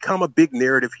it's become a big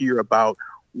narrative here about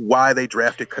why they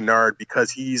drafted Kennard, because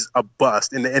he's a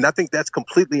bust. And I think that's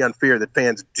completely unfair that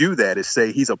fans do that, is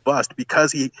say he's a bust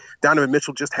because Donovan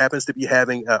Mitchell just happens to be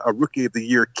having a Rookie of the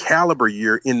Year caliber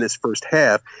year in this first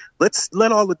half. Let's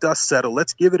let all the dust settle.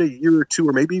 Let's give it a year or two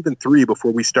or maybe even 3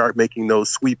 before we start making those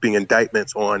sweeping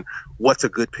indictments on what's a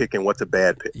good pick and what's a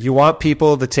bad pick. You want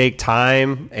people to take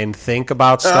time and think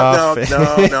about stuff?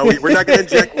 No. We're not going to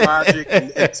inject logic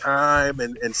and time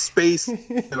and space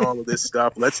and all of this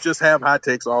stuff. Let's just have hot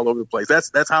takes all over the place.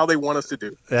 That's how they want us to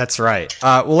do. That's right.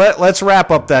 Well, let's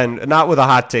wrap up then, not with a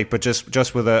hot take, but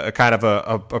just with a kind of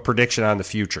a prediction on the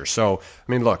future. So,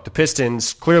 I mean, look, the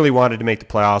Pistons clearly wanted to make the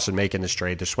playoffs and making this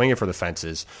trade. They're swinging for the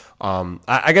fences.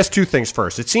 I guess 2 things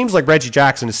first. It seems like Reggie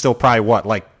Jackson is still probably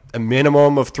like a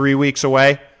minimum of 3 weeks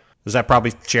away. Is that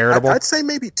probably charitable? I'd say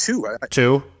maybe 2.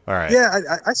 2? All right. Yeah,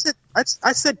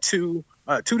 I said 2.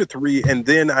 2 to 3, and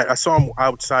then I saw him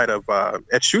outside of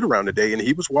at shoot around today, and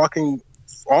he was walking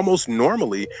almost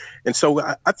normally. And so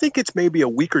I think it's maybe a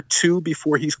week or 2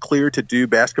 before he's cleared to do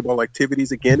basketball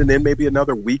activities again, and then maybe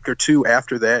another week or 2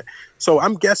 after that. So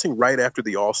I'm guessing right after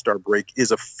the All-Star break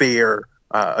is a fair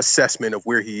assessment of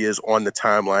where he is on the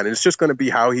timeline, and it's just going to be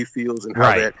how he feels and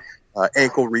how that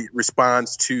ankle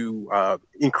responds to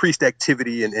increased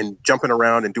activity and jumping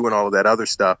around and doing all of that other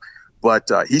stuff.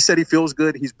 But he said he feels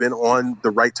good. He's been on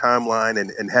the right timeline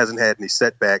and hasn't had any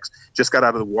setbacks. Just got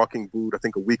out of the walking boot, I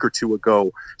think, a week or 2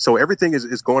 ago. So everything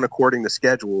is going according to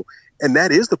schedule. And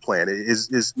that is the plan.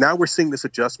 Is now we're seeing this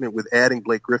adjustment with adding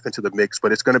Blake Griffin to the mix,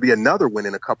 but it's going to be another win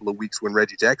in a couple of weeks when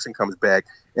Reggie Jackson comes back.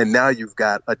 And now you've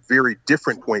got a very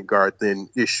different point guard than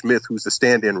Ish Smith, who's the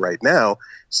stand-in right now.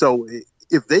 So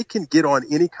if they can get on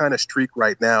any kind of streak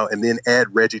right now and then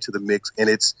add Reggie to the mix and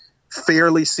it's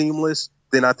fairly seamless,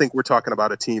 then I think we're talking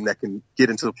about a team that can get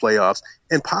into the playoffs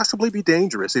and possibly be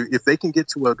dangerous. If they can get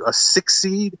to a 6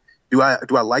 seed, do I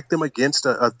like them against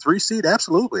a 3 seed?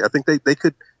 Absolutely. I think they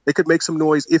could make some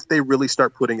noise if they really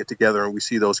start putting it together and we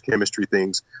see those chemistry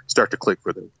things start to click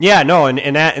for them. Yeah, no,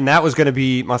 and that was going to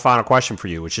be my final question for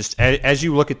you, which is as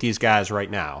you look at these guys right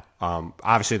now,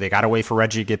 obviously they got to wait for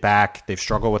Reggie to get back. They've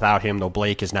struggled without him, though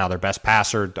Blake is now their best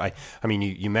passer. I mean,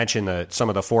 you mentioned some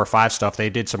of the 4-5 stuff. They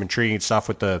did some intriguing stuff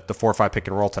with the 4-5 pick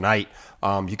and roll tonight.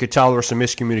 You could tell there were some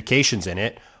miscommunications in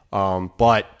it.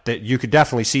 But that you could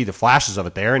definitely see the flashes of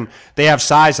it there, and they have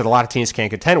size that a lot of teams can't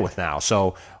contend with now.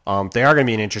 So they are going to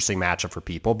be an interesting matchup for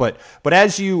people. But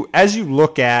as you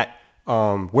look at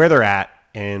where they're at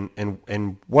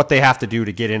and what they have to do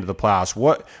to get into the playoffs,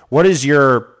 what is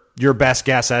your best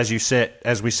guess as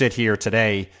we sit here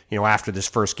today? After this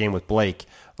first game with Blake,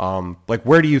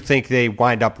 where do you think they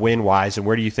wind up win wise, and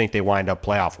where do you think they wind up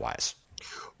playoff wise?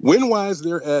 Win-wise,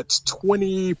 they're at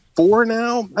 24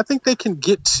 now. I think they can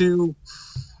get to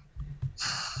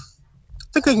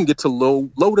low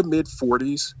to mid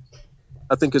 40s.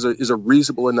 I think is a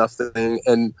reasonable enough thing.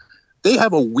 And they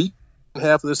have a week and a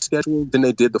half of the schedule than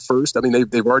they did the first. I mean,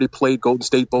 they've already played Golden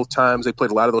State both times. They played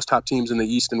a lot of those top teams in the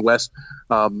East and West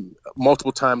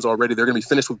multiple times already. They're going to be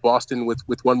finished with Boston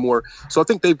with one more. So I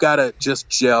think they've got to just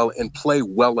gel and play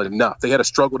well enough. They had a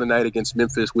struggle tonight against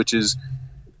Memphis, which is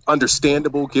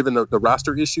understandable given the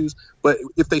roster issues, but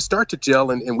if they start to gel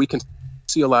and we can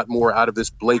see a lot more out of this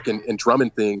Blake and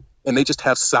Drummond thing, and they just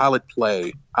have solid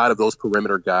play out of those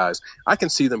perimeter guys, I can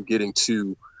see them getting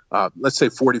to, let's say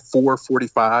 44,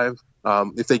 45,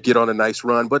 if they get on a nice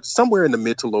run, but somewhere in the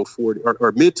mid to low 40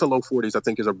 or mid to low 40s, I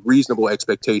think is a reasonable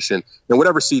expectation. And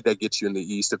whatever seed that gets you in the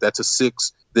East, if that's a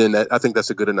 6, then I think that's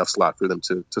a good enough slot for them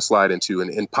to slide into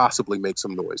and possibly make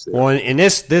some noise there. Well, and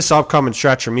this upcoming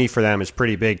stretch for them is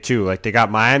pretty big too. Like they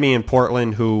got Miami and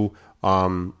Portland, who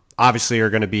obviously are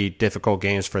going to be difficult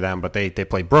games for them, but they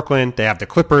play Brooklyn. They have the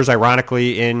Clippers,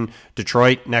 ironically, in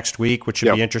Detroit next week, which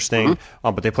should be interesting.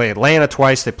 Mm-hmm. But they play Atlanta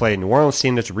twice. They play a New Orleans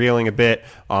team that's reeling a bit.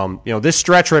 This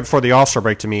stretch right before the All-Star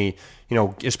break, to me,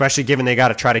 especially given they got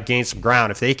to try to gain some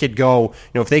ground. If they could go,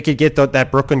 if they could get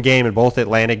that Brooklyn game and both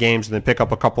Atlanta games and then pick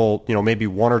up a couple, maybe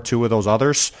one or two of those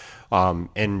others,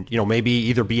 and maybe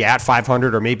either be at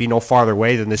 500 or maybe no farther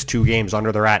away than this 2 games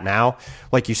under they're at now.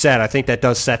 Like you said, I think that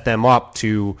does set them up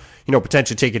to,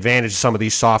 potentially take advantage of some of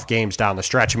these soft games down the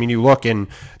stretch. I mean, you look in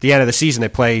the end of the season, they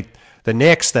play the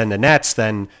Knicks, then the Nets,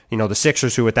 then the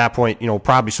Sixers, who at that point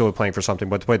probably still playing for something,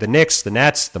 but they play the Knicks, the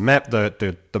Nets, the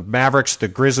Mavericks, the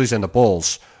Grizzlies, and the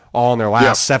Bulls all in their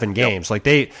last 7 games. Like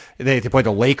they play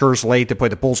the Lakers late, they play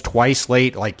the Bulls twice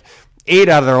late. Like 8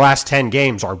 out of their last 10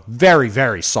 games are very,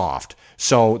 very soft.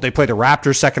 So they play the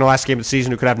Raptors second to last game of the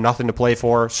season, who could have nothing to play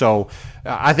for. So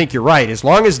I think you're right. As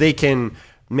long as they can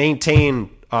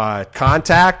maintain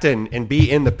contact and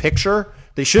be in the picture,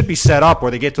 they should be set up where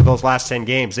they get to those last 10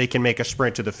 games, they can make a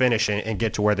sprint to the finish and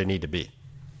get to where they need to be.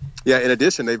 Yeah, in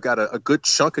addition, they've got a good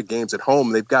chunk of games at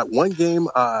home. They've got one game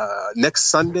next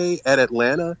Sunday at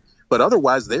Atlanta, but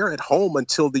otherwise they're at home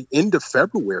until the end of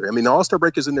February. I mean, the All-Star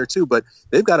break is in there too, but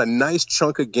they've got a nice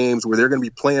chunk of games where they're going to be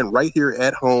playing right here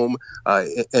at home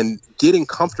and getting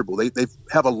comfortable. They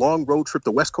have a long road trip.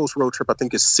 The West Coast road trip, I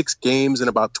think, is 6 games in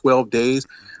about 12 days.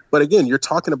 But again, you're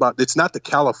talking about, it's not the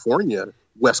California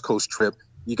West Coast trip.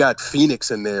 You got Phoenix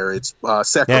in there. It's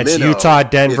Sacramento. Yeah, it's Utah,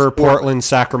 Denver, Portland,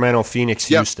 Sacramento, Phoenix,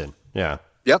 Houston. Yeah.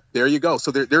 Yep, there you go. So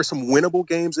there's some winnable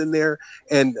games in there,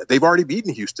 and they've already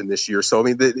beaten Houston this year. So, I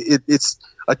mean, it's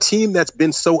a team that's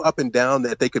been so up and down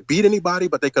that they could beat anybody,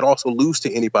 but they could also lose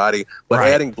to anybody. But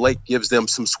adding Blake gives them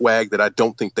some swag that I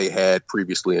don't think they had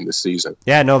previously in this season.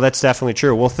 Yeah, no, that's definitely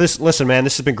true. Well, listen, man,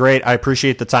 this has been great. I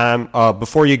appreciate the time.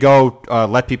 Before you go,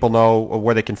 let people know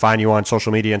where they can find you on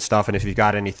social media and stuff, and if you've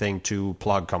got anything to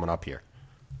plug coming up here.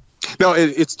 No,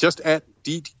 it's just at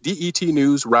DET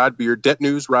News, Rod Beard, Det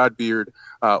News, Rod Beard.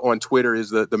 On Twitter is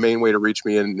the main way to reach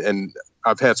me, and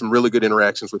I've had some really good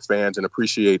interactions with fans and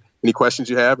appreciate any questions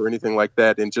you have or anything like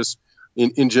that. And just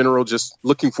in general, just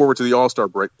looking forward to the All-Star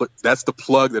break. But that's the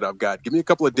plug that I've got. Give me a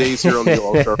couple of days here on the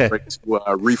All-Star break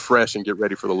to refresh and get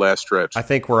ready for the last stretch. I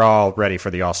think we're all ready for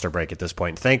the All-Star break at this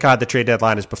point. Thank God the trade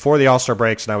deadline is before the All-Star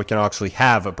break, so now we can actually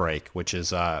have a break, which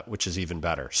is even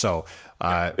better. So,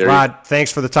 Rod,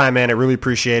 thanks for the time, man. I really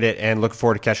appreciate it, and looking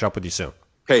forward to catching up with you soon.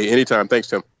 Hey, anytime. Thanks,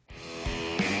 Tim.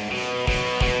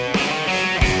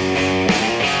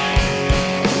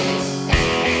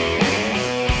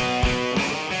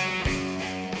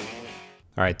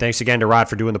 All right, thanks again to Rod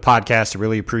for doing the podcast. I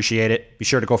really appreciate it. Be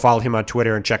sure to go follow him on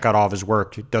Twitter and check out all of his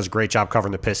work. He does a great job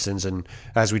covering the Pistons, and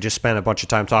as we just spent a bunch of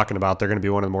time talking about, they're going to be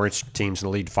one of the more interesting teams in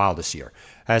the league to follow this year.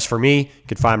 As for me, you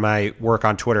can find my work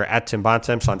on Twitter at Tim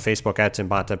Bontemps, on Facebook at Tim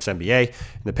Bontemps NBA,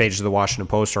 and the pages of the Washington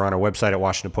Post are on our website at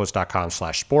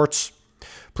washingtonpost.com/sports.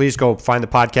 Please go find the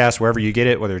podcast wherever you get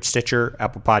it, whether it's Stitcher,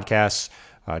 Apple Podcasts,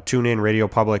 TuneIn, Radio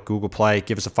Public, Google Play.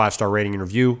 Give us a 5-star rating and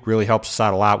review. Really helps us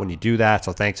out a lot when you do that,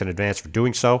 so thanks in advance for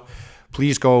doing so.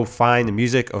 Please go find the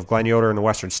music of Glenn Yoder in the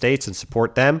Western States and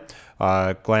support them.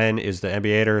 Glenn is the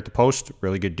NBA editor at the Post,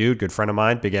 really good dude, good friend of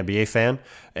mine, big NBA fan,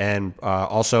 and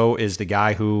also is the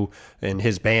guy who, in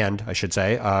his band, I should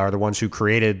say, are the ones who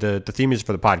created the theme music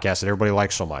for the podcast that everybody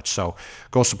likes so much. So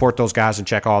go support those guys and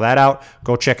check all that out.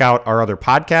 Go check out our other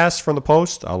podcasts from the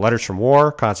Post, Letters from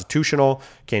War, Constitutional,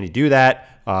 Can You Do That?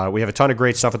 We have a ton of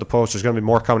great stuff at the Post. There's going to be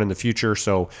more coming in the future,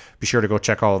 so be sure to go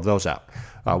check all of those out.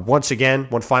 Once again,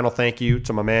 one final thank you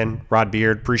to my man, Rod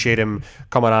Beard. Appreciate him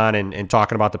coming on and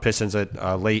talking about the Pistons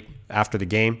at late after the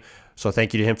game. So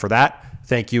thank you to him for that.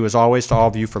 Thank you, as always, to all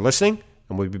of you for listening,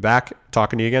 and we'll be back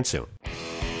talking to you again soon.